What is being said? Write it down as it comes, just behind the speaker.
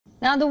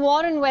Now, the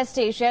war in West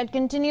Asia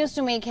continues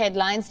to make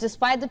headlines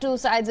despite the two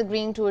sides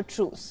agreeing to a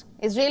truce.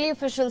 Israeli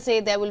officials say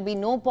there will be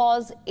no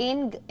pause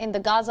in the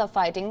Gaza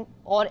fighting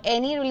or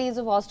any release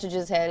of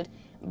hostages held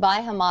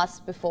by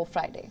Hamas before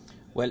Friday.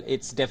 Well,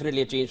 it's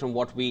definitely a change from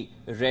what we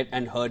read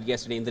and heard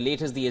yesterday. In the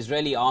latest, the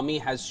Israeli army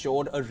has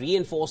showed a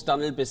reinforced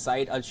tunnel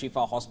beside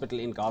Al-Shifa hospital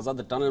in Gaza.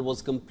 The tunnel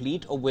was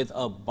complete with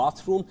a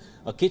bathroom,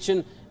 a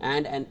kitchen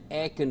and an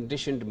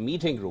air-conditioned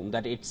meeting room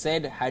that it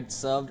said had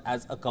served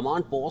as a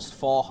command post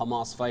for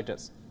Hamas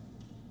fighters.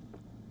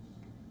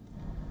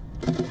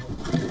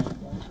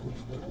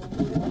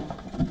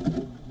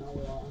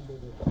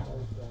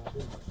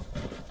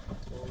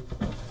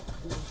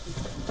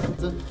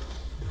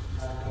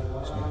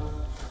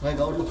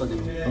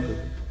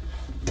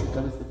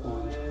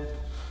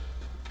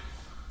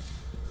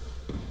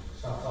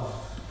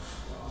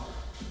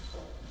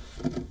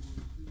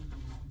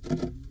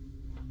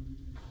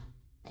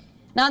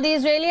 Now, the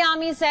Israeli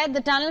army said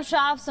the tunnel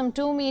shaft, some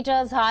 2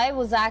 meters high,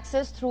 was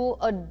accessed through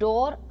a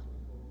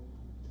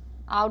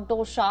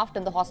outdoor shaft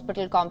in the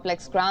hospital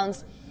complex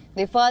grounds.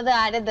 They further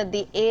added that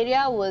the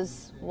area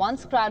was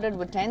once crowded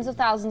with tens of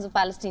thousands of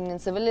Palestinian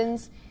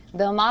civilians.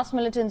 The Hamas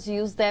militants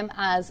used them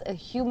as a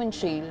human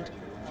shield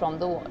from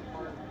the war.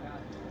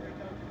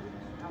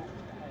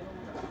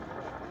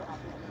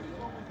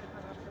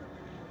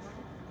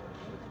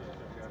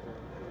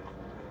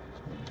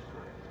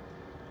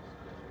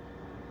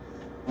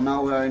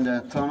 Now we are in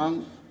the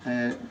tunnel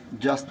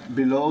just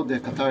below the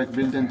Qatari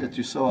building that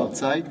you saw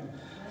outside.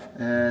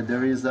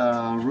 There is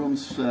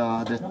rooms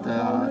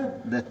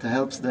that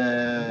helps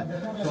the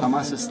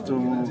Hamasis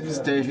to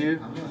stay here,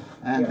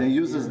 and they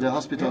use the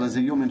hospital as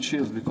a human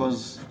shield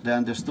because they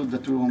understood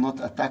that we will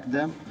not attack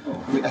them.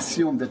 We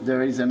assume that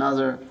there is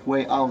another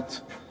way out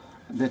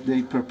that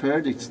they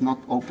prepared. It's not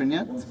open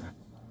yet.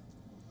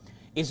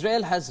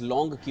 Israel has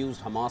long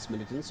accused Hamas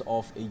militants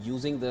of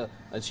using the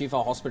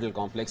Al-Shifa hospital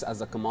complex as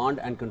a command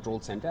and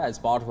control center as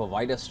part of a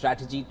wider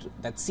strategy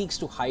that seeks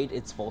to hide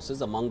its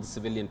forces among the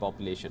civilian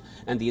population.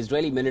 And the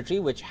Israeli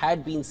military, which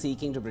had been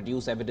seeking to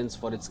produce evidence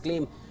for its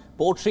claim,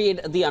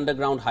 portrayed the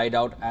underground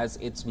hideout as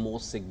its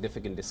most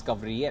significant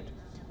discovery yet,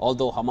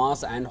 although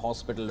Hamas and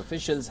hospital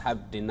officials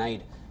have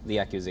denied the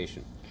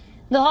accusation.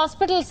 The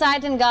hospital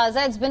site in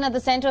Gaza, it's been at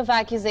the center of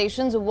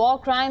accusations of war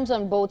crimes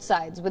on both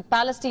sides, with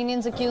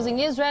Palestinians accusing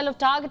Israel of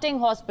targeting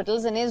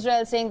hospitals and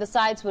Israel saying the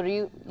sites were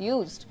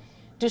used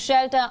to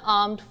shelter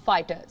armed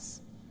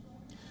fighters.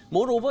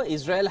 Moreover,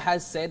 Israel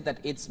has said that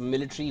its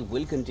military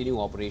will continue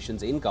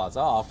operations in Gaza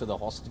after the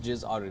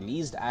hostages are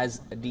released, as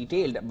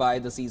detailed by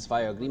the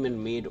ceasefire agreement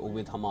made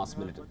with Hamas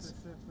militants.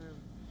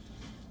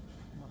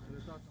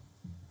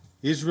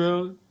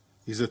 Israel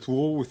is at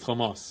war with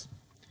Hamas.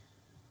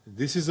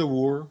 This is a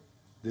war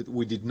that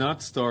we did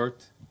not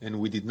start and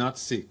we did not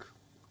seek.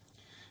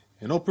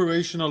 An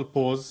operational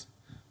pause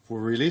for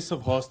release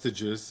of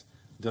hostages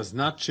does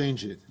not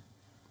change it.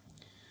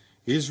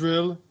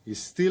 Israel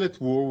is still at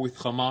war with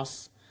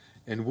Hamas,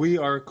 and we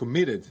are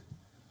committed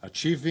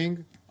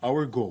achieving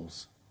our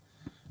goals: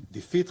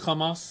 defeat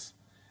Hamas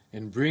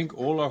and bring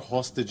all our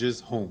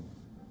hostages home.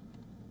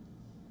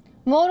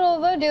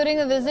 Moreover, during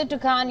a visit to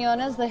Khan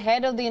Younis, the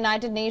head of the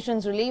United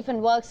Nations Relief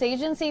and Works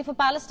Agency for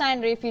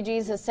Palestine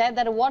Refugees has said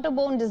that a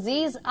waterborne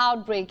disease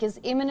outbreak is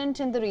imminent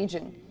in the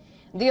region.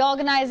 The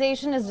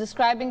organization is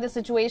describing the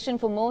situation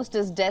for most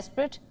as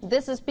desperate.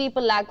 This as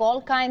people lack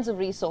all kinds of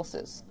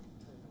resources.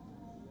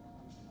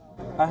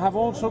 I have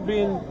also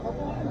been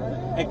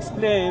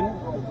explained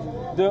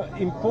the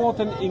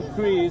important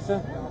increase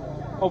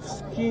of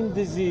skin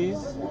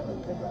disease,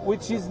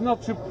 which is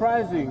not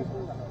surprising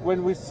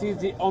when we see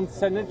the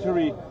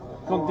unsanitary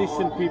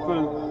condition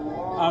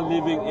people are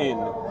living in.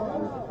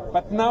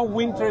 But now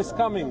winter is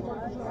coming.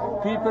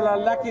 People are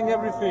lacking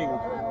everything.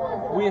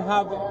 We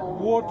have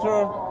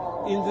water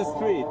in the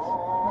street.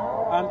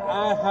 And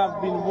I have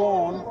been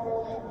warned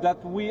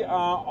that we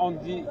are on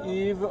the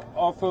eve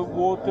of a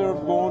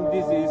waterborne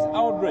disease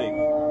outbreak.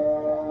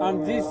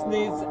 And this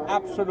needs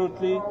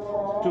absolutely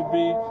to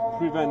be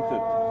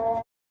prevented.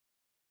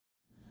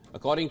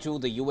 According to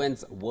the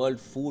UN's World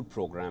Food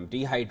Programme,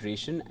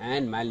 dehydration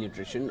and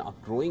malnutrition are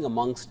growing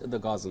amongst the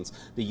Gazans.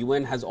 The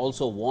UN has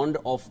also warned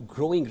of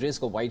growing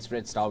risk of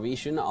widespread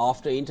starvation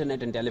after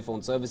internet and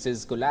telephone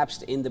services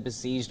collapsed in the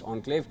besieged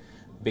enclave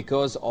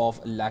because of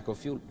lack of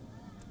fuel.